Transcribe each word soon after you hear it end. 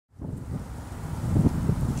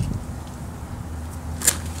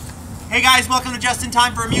Hey guys, welcome to Just in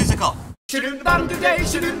Time for a Musical. Hey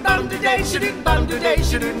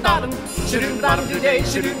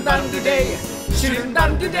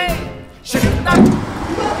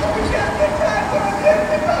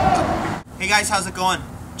guys, how's it going?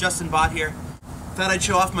 Justin Bott here. Thought I'd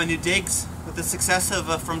show off my new digs. With the success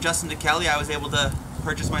of From Justin to Kelly, I was able to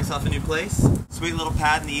purchase myself a new place. Sweet little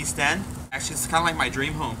pad in the East End. Actually, it's kind of like my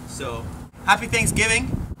dream home. So, happy Thanksgiving.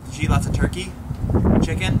 Did you eat lots of turkey,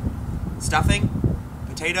 chicken, stuffing,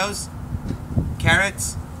 potatoes,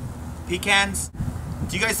 carrots, pecans?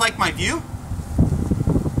 Do you guys like my view?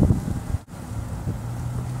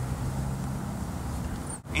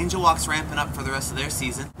 Angel Walk's ramping up for the rest of their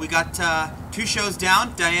season. We got 2 shows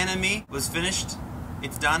down. Diana and Me was finished.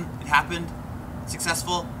 It's done. It happened.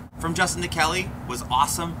 Successful. From Justin to Kelly was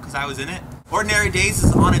awesome because I was in it. Ordinary Days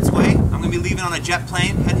is on its way. I'm going to be leaving on a jet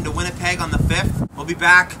plane, heading to Winnipeg on the 5th. We'll be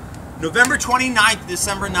back November 29th,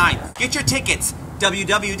 December 9th. Get your tickets,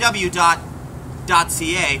 www.ca,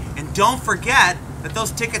 and don't forget that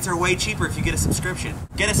those tickets are way cheaper if you get a subscription.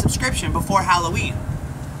 Get a subscription before Halloween,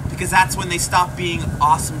 because that's when they stop being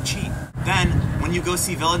awesome cheap. Then, when you go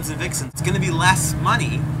see Villains and Vixens, it's going to be less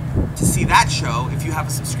money to see that show if you have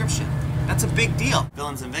a subscription. That's a big deal.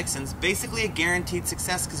 Villains and Vixens, basically a guaranteed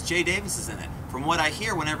success because Jay Davis is in it. From what I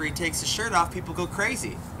hear, whenever he takes his shirt off, people go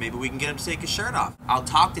crazy. Maybe we can get him to take his shirt off. I'll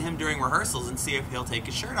talk to him during rehearsals and see if he'll take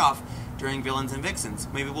his shirt off during Villains and Vixens.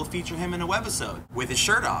 Maybe we'll feature him in a webisode with his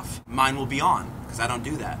shirt off. Mine will be on, because I don't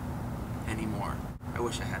do that anymore. I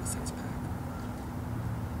wish I had a six-pack.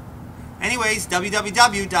 Anyways,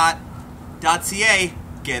 www.ca,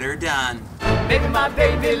 get her done. Maybe my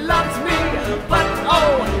baby loves me, but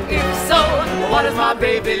oh, if so, why does my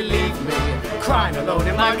baby leave me crying alone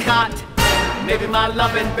in my cot? Maybe my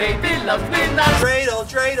loving baby loves me not. Dreidel,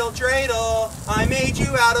 dreidel, dreidel, I made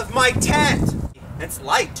you out of my tent. It's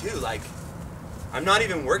light too, like, I'm not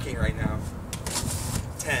even working right now.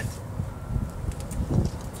 Tent.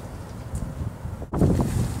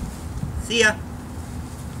 See ya.